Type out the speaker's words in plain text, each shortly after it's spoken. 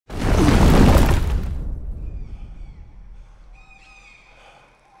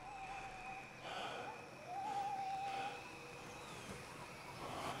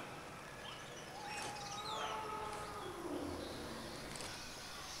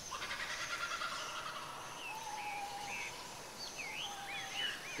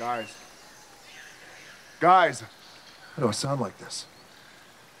Guys. Guys! Why do I sound like this?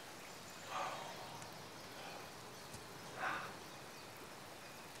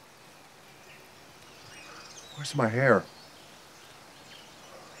 Where's my hair?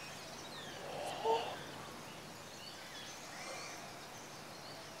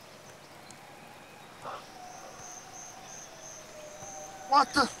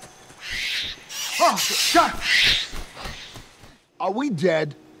 What the? Oh, God! Are we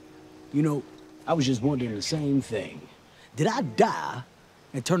dead? You know, I was just wondering the same thing. Did I die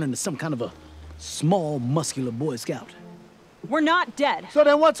and turn into some kind of a small, muscular Boy Scout? We're not dead. So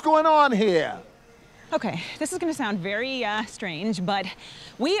then what's going on here? Okay, this is gonna sound very strange, but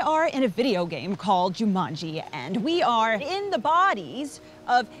we are in a video game called Jumanji, and we are in the bodies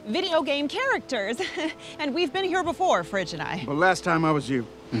of video game characters. And we've been here before, Fridge and I. But last time I was you.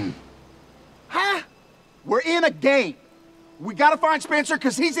 Huh? We're in a game. We gotta find Spencer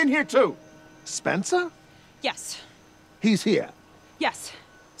because he's in here too. Spencer? Yes. He's here. Yes.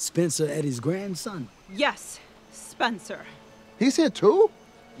 Spencer Eddie's grandson. Yes. Spencer. He's here too?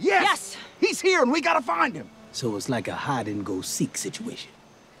 Yes. Yes. He's here and we gotta find him. So it's like a hide-and-go-seek situation.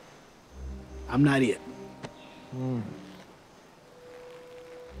 I'm not it.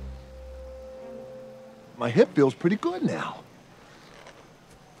 My hip feels pretty good now.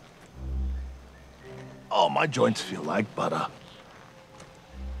 Oh, my joints feel like butter.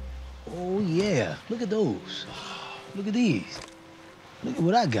 Oh, yeah. Look at those. Look at these. Look at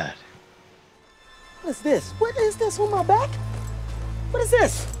what I got. What is this? What is this on my back? What is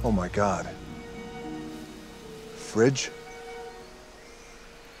this? Oh my God. Fridge?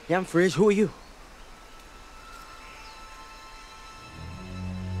 Yeah, I'm Fridge. Who are you?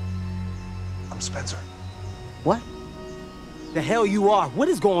 I'm Spencer. What? The hell you are? What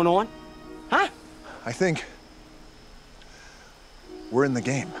is going on? Huh? I think we're in the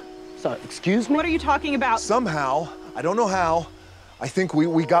game. Sorry, excuse me? What are you talking about? Somehow, I don't know how, I think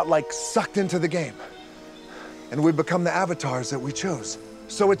we got like sucked into the game. And we've become the avatars that we chose.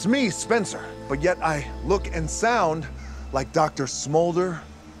 So it's me, Spencer, but yet I look and sound like Dr. Smolder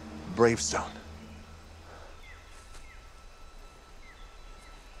Bravestone.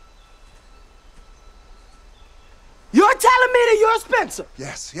 You're telling me that you're Spencer?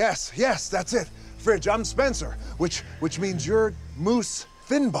 Yes, that's it. Fridge, I'm Spencer, which means you're Moose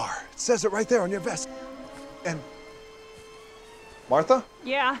Finbar. It says it right there on your vest. And Martha?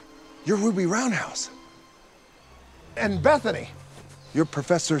 Yeah. You're Ruby Roundhouse. And Bethany, you're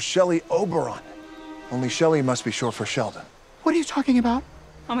Professor Shelley Oberon. Only Shelley must be short for Sheldon. What are you talking about?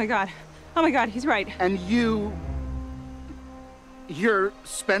 Oh my God. Oh my God, he's right. And you're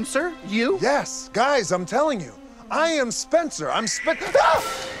Spencer? You? Yes, guys, I'm telling you. I am Spencer. I'm Spencer. Ah!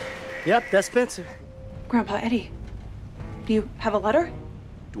 Yep, that's Spencer. Grandpa Eddie, do you have a letter?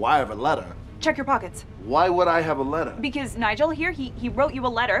 Do I have a letter? Check your pockets. Why would I have a letter? Because Nigel here, he wrote you a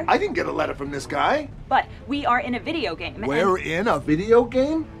letter. I didn't get a letter from this guy. But we are in a video game. We're in a video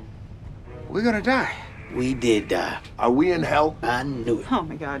game? We're gonna die. We did die. Are we in hell? I knew it. Oh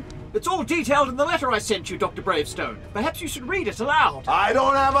my God. It's all detailed in the letter I sent you, Dr. Bravestone. Perhaps you should read it aloud. I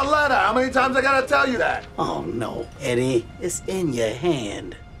don't have a letter. How many times I gotta tell you that? Oh, no, Eddie. It's in your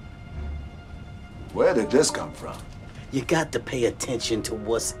hand. Where did this come from? You got to pay attention to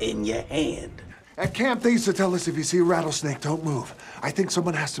what's in your hand. At camp, they used to tell us if you see a rattlesnake, don't move. I think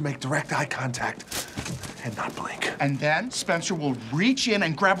someone has to make direct eye contact and not blink. And then Spencer will reach in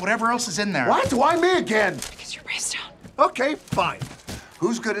and grab whatever else is in there. What? Why me again? Because you're Bravestone. Okay, fine.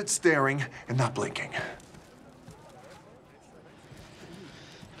 Who's good at staring and not blinking?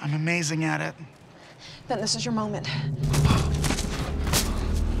 I'm amazing at it. Then this is your moment.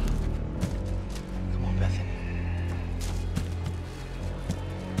 Come on, Bethany.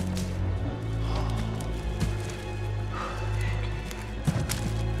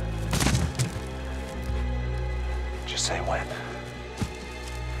 Just say when.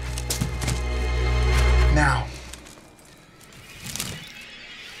 Now.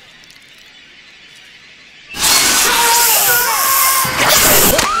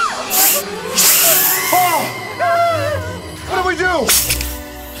 What do we do?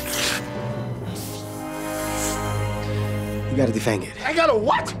 You gotta defang it. I gotta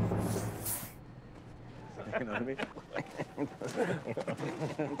what?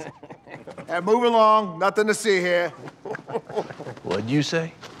 And move along. Nothing to see here. What'd you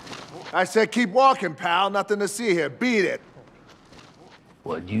say? I said keep walking, pal. Nothing to see here. Beat it.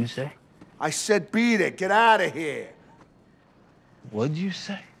 What'd you say? I said beat it. Get out of here. What'd you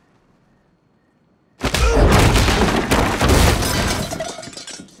say?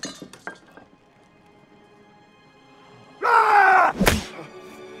 Ah!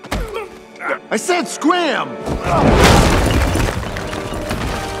 I said scram!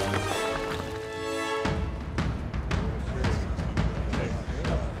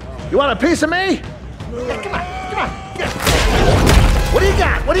 You want a piece of me? Yeah, come on, come on. Yeah. What do you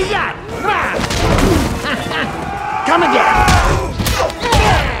got? What do you got? Come on! Come again!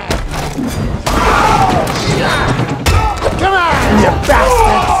 Come on, you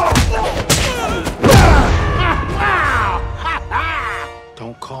bastards!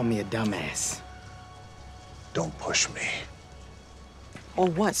 Don't call me a dumbass. Don't push me, Or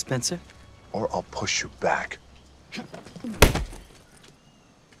what, Spencer? or I'll push you back.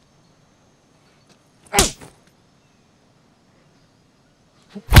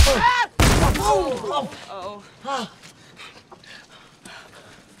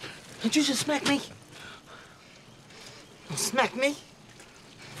 Did you just smack me? Smack me?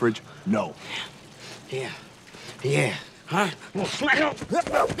 Fridge, no. Yeah. Yeah. Huh? Well, smack him.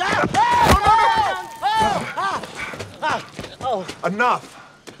 Enough!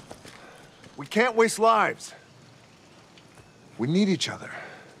 We can't waste lives. We need each other.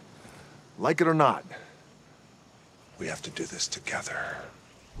 Like it or not, we have to do this together.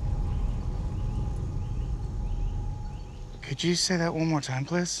 Could you say that one more time,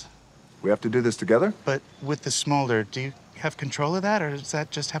 please? We have to do this together? But with the smolder, do you have control of that, or does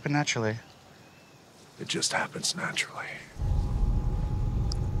that just happen naturally? It just happens naturally.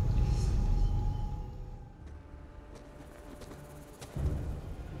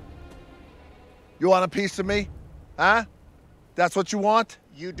 You want a piece of me? Huh? That's what you want?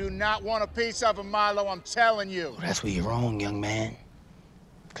 You do not want a piece of him, Milo, I'm telling you. Well, that's where you're wrong, young man.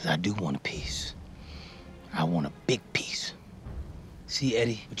 Because I do want a piece. I want a big piece. See,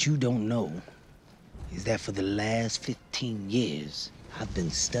 Eddie, what you don't know is that for the last 15 years, I've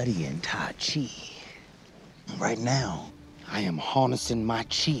been studying Tai Chi. Right now, I am harnessing my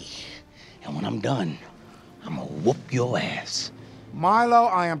chi. And when I'm done, I'm gonna whoop your ass. Milo,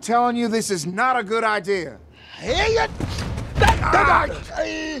 I am telling you, this is not a good idea. Here you...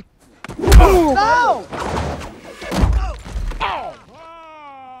 No!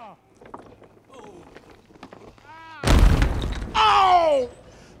 Oh!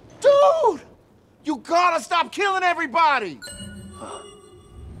 Dude! You gotta stop killing everybody!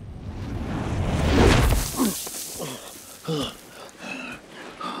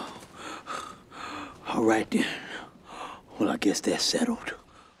 All right, then. Well, I guess that's settled.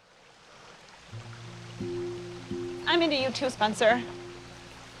 I'm into you too, Spencer.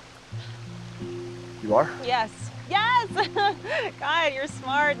 You are? Yes. Yes! God, you're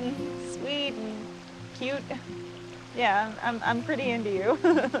smart and sweet and cute. Yeah, I'm pretty into you.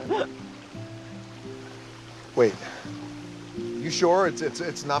 Wait. You sure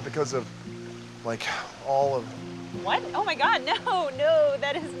it's not because of, like, all of... What? Oh my God, no,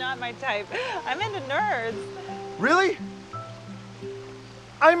 that is not my type. I'm into nerds. Really?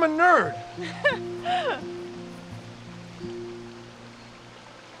 I'm a nerd.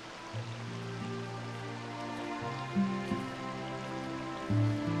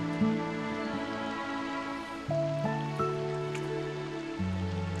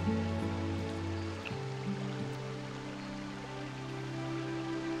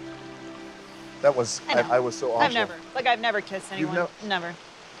 That was, I was so awesome. I've never kissed anyone. You've Never.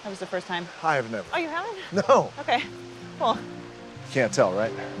 That was the first time. I have never. Oh, you haven't? No. Okay, cool. Can't tell,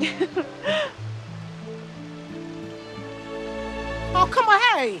 right? Oh, come on,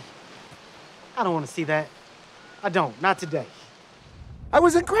 hey! I don't want to see that. I don't, not today. I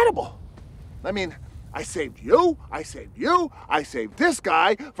was incredible. I mean, I saved you, I saved you, I saved this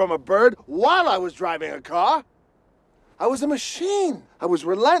guy from a bird while I was driving a car. I was a machine. I was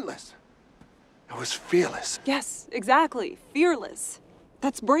relentless. I was fearless. Yes, exactly. Fearless.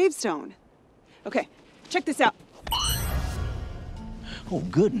 That's Bravestone. Okay, check this out. Oh,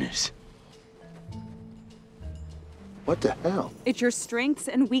 goodness. What the hell? It's your strengths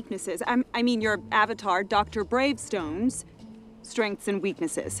and weaknesses. I mean, your avatar, Dr. Bravestone's strengths and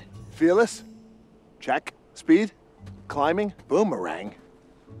weaknesses. Fearless? Check. Speed? Climbing? Boomerang?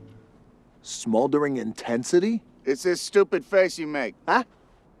 Smoldering intensity? It's this stupid face you make. Huh?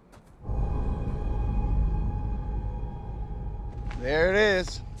 There it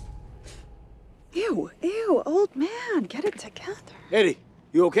is. Ew, old man, get it together. Eddie,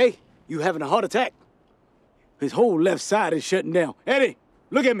 you okay? You having a heart attack? His whole left side is shutting down. Eddie,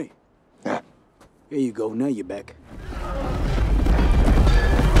 look at me. Yeah. There you go, now you're back.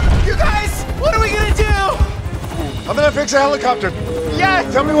 You guys, what are we gonna do? I'm gonna fix a helicopter. Yeah,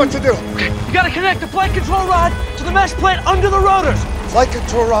 tell me what to do. You gotta connect the flight control rod to the mesh plate under the rotors. Flight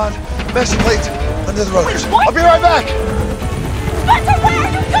control rod, mesh plate, under the rotors. I'll be right back. Spencer, where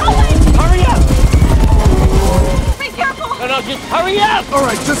are you going? Hurry up! now, just hurry up! All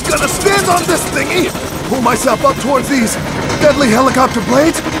right, just gonna stand on this thingy. Pull myself up towards these deadly helicopter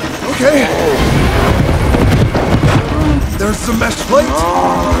blades. Okay. There's some mesh plate.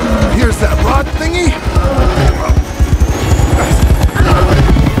 Here's that rod thingy.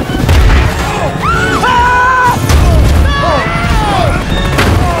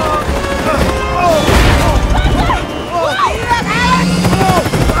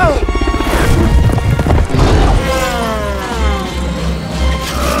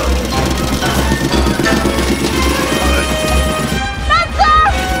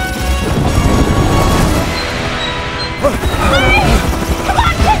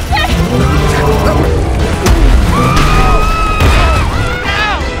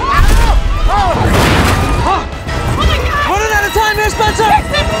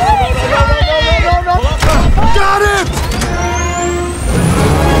 Got it!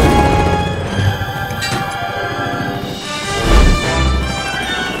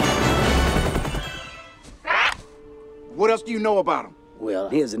 What else do you know about them? Well,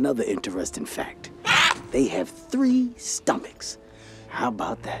 here's another interesting fact. They have 3 stomachs. How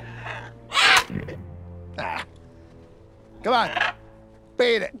about that? Come on.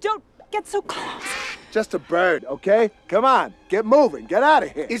 Beat it. Don't get so close. Just a bird, okay? Come on. Get moving. Get out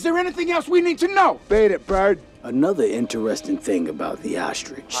of here. Is there anything else we need to know? Beat it, bird. Another interesting thing about the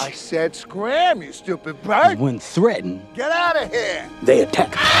ostrich. I said scram, you stupid bird. When threatened, Get out of here. they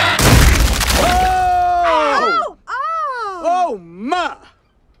attack. Oh! Oh, my!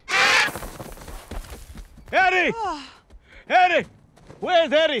 Eddie! Eddie!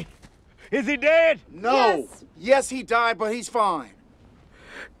 Where's Eddie? Is he dead? No. Yes, he died, but he's fine.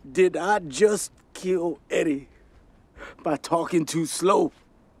 Did I just kill Eddie by talking too slow?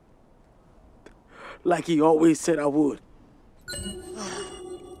 Like he always said I would.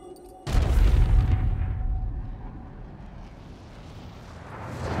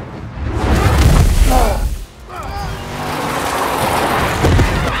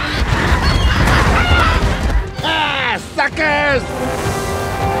 Suckers!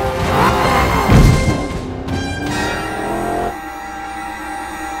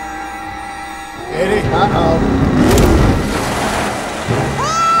 Eddie. Uh-oh.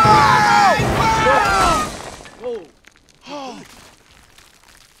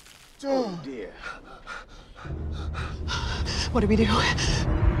 Oh dear. What do we do?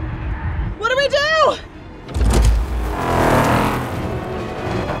 What do we do?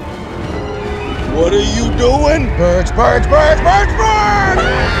 What are you doing? Birds, birds, birds, birds, birds!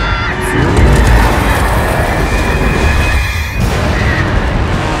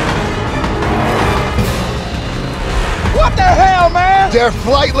 What the hell, man? They're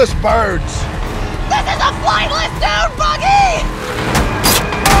flightless birds. This is a flightless dune buggy!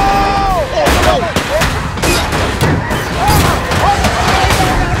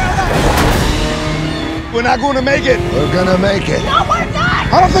 We're not going to make it. We're gonna make it. No, we're not!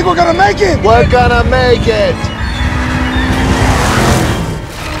 I don't think we're gonna make it. We're gonna make it.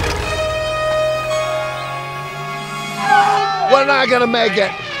 We're not gonna make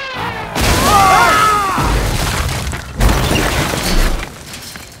it.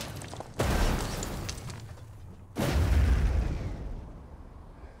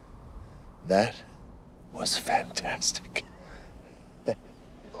 That was fantastic.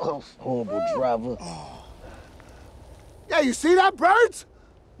 Oh, horrible driver. Yeah, you see that, birds?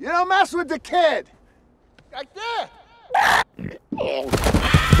 You don't mess with the kid. Right there.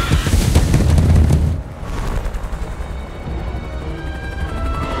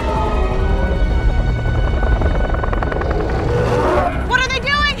 What are they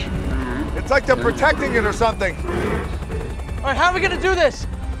doing? It's like they're protecting it or something. All right, how are we gonna do this?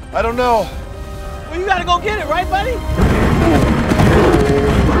 I don't know. Well, you gotta go get it, right, buddy?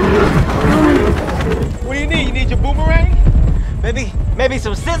 What do you need? You need your boomerang? Maybe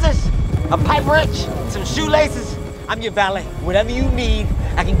some scissors, a pipe wrench, some shoelaces. I'm your valet. Whatever you need,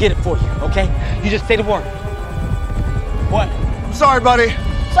 I can get it for you, okay? You just say the word. What? I'm sorry, buddy.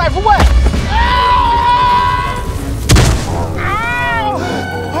 Sorry for what?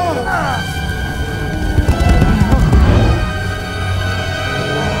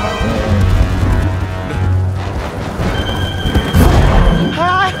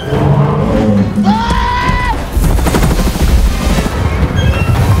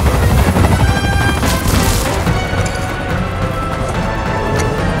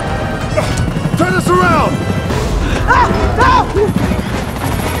 Turn this around!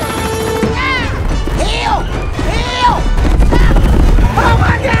 Heal! Heal! Oh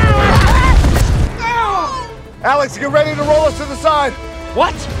my God! Alex, get ready to roll us to the side.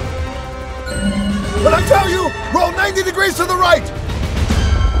 What? When I tell you, roll 90 degrees to the right!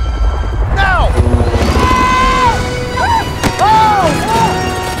 Now!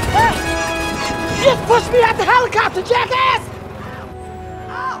 You just pushed me out the helicopter, jackass!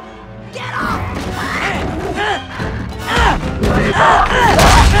 Oh, get off!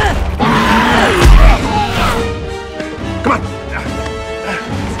 Come on!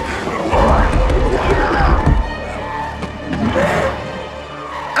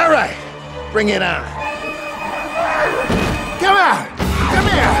 All right, bring it on. Come on! Come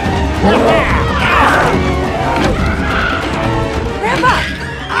here! Grandpa!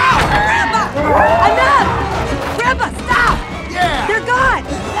 Oh, Grandpa! Enough! Grandpa, stop! Yeah! They're gone!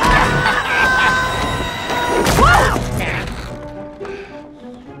 Whoa!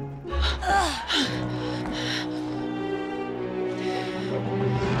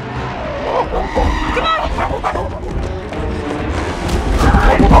 Come on!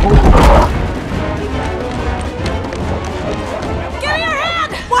 Give me your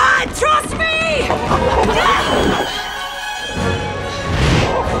hand! What? Trust me!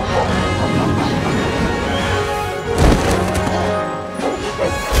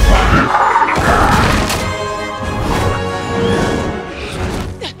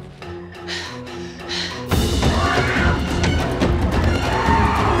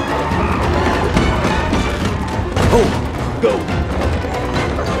 Go!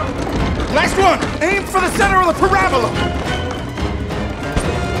 Last one! Aim for the center of the parabola!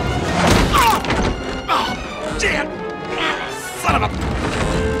 Oh, damn! Son of a...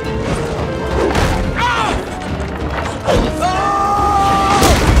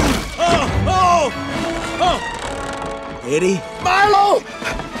 Eddie? Milo!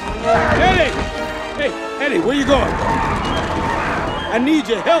 Eddie! Hey, Eddie, where you going? I need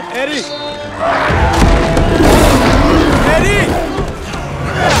your help, Eddie! Eddie!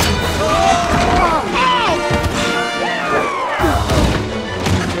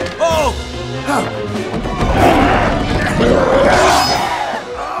 Oh!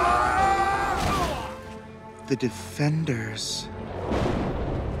 The Defenders.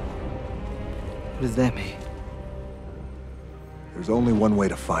 What does that mean? There's only one way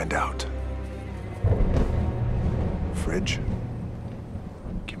to find out. Fridge,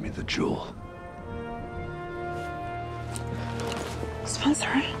 give me the jewel.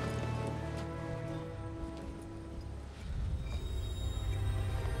 Spencer?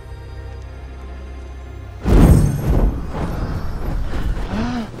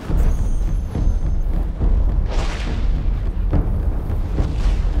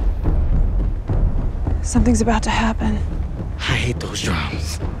 Something's about to happen. I hate those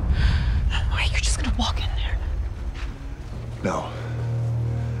drums. Wait, you're just gonna walk in there? No.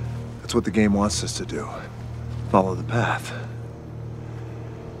 That's what the game wants us to do. Follow the path.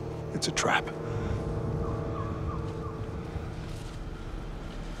 It's a trap.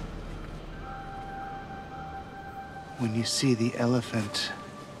 When you see the elephant,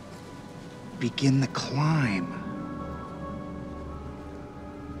 begin the climb.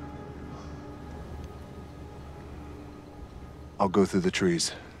 I'll go through the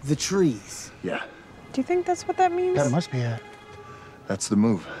trees. The trees? Yeah. Do you think that's what that means? That must be it. That's the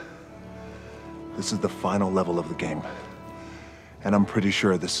move. This is the final level of the game. And I'm pretty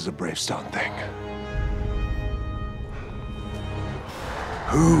sure this is a Bravestone thing.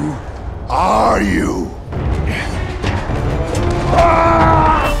 Who are you?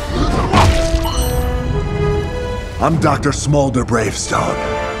 I'm Dr. Smolder Bravestone.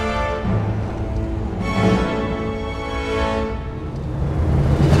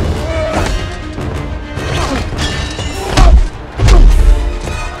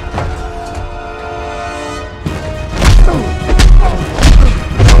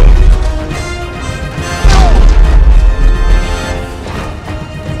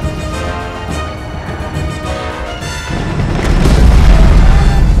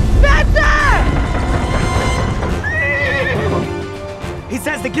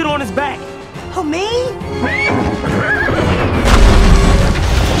 To get on his back. Oh, me?